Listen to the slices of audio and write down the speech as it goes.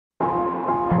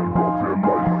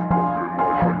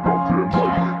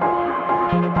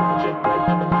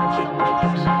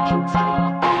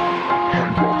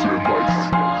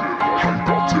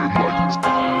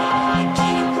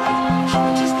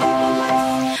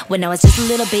When I was just a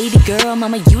little baby girl,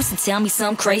 mama used to tell me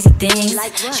some crazy things.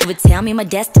 She would tell me my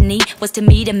destiny was to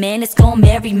meet a man that's gonna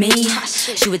marry me.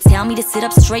 She would tell me to sit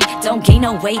up straight, don't gain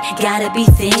no weight, gotta be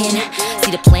thin.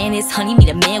 See, the plan is, honey, meet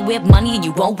a man with money and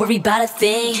you won't worry about a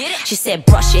thing. She said,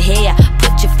 brush your hair,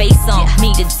 put your face on,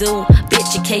 me to do,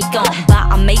 bitch your cake on, buy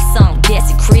a mason, gas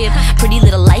and crib, pretty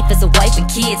little life as a wife and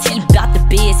kids. He bout the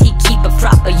biz, he keep it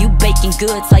proper, you baking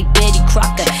goods like Betty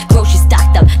Crocker. Groceries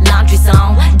stocked up, laundry's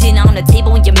on, dinner on the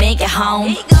table when your man get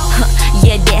home.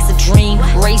 Yeah, that's a dream,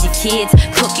 raise your kids,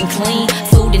 cook and clean,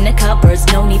 food in the cupboards,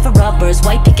 no need for rubbers,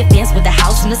 white picket fence with a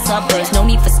house in the suburbs. No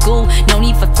need for school, no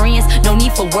need for friends, no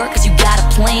need for work, cause you got a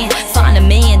plan. Find a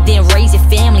man, then raise your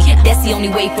family, that's the only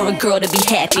way for a girl to be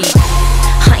happy.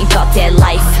 I ain't about that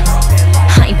life,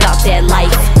 I ain't about that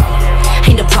life.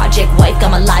 Ain't no project wife, got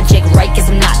my logic right, cause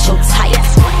I'm not your type.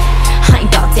 I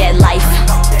ain't about that life,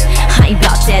 I ain't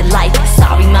about that life.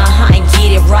 Sorry ma, I ain't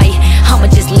get it right, I'ma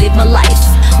just live my life.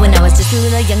 When I was just a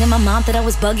little young and my mom thought I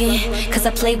was bugging, cause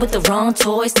I played with the wrong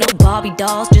toys. No Barbie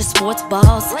dolls, just sports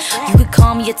balls. You could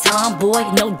call me a tomboy,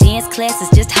 no dance classes,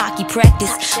 just hockey practice.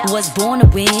 Was born to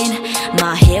win,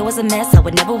 my hair was a mess, I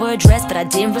would never wear a dress, but I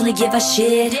didn't really give a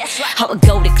shit. I would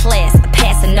go to class,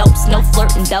 passing notes, no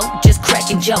flirting though, just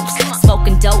cracking jokes.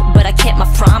 Smoking dope, but I kept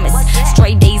my promise.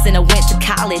 Straight A's and I went to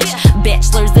college,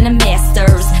 bachelor's and a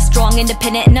master's. Strong,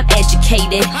 independent, and I'm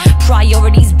educated.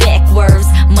 Priorities backwards,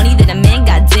 money that a man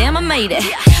got. Damn, I made it.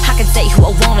 I can date who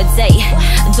I wanna date.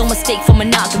 Don't mistake for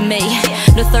monogamy.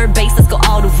 No third base, let's go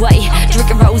all the way.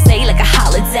 Drinking rosé like a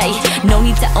holiday. No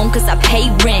need to own cause I pay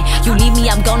rent. You need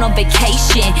me, I'm going on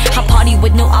vacation. I party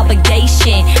with no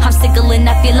obligation. I'm single and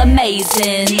I feel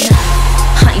amazing.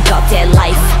 I ain't about that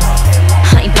life,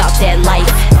 I ain't about that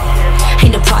life.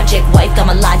 Ain't no project wife, got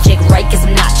my logic right, cause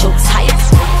I'm not your type.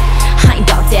 I ain't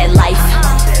about that life,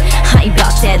 I ain't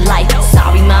about that life.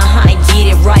 Sorry ma, I ain't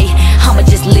get it right, I'ma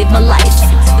just live my life.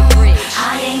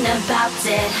 I ain't about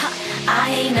that, I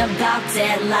ain't about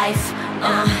that life.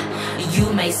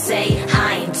 You may say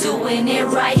I ain't doing it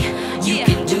right. You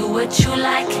can do what you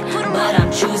like, but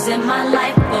I'm choosing my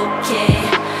life, okay?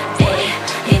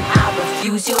 And I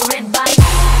refuse your advice.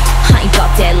 I ain't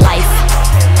about that life,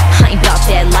 I ain't about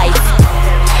that life.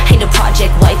 Ain't no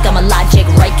project wife, got my logic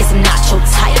right, cause I'm not your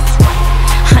type.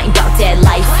 I ain't about that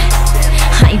life,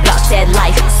 I ain't about that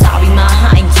life. Sorry ma,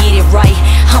 I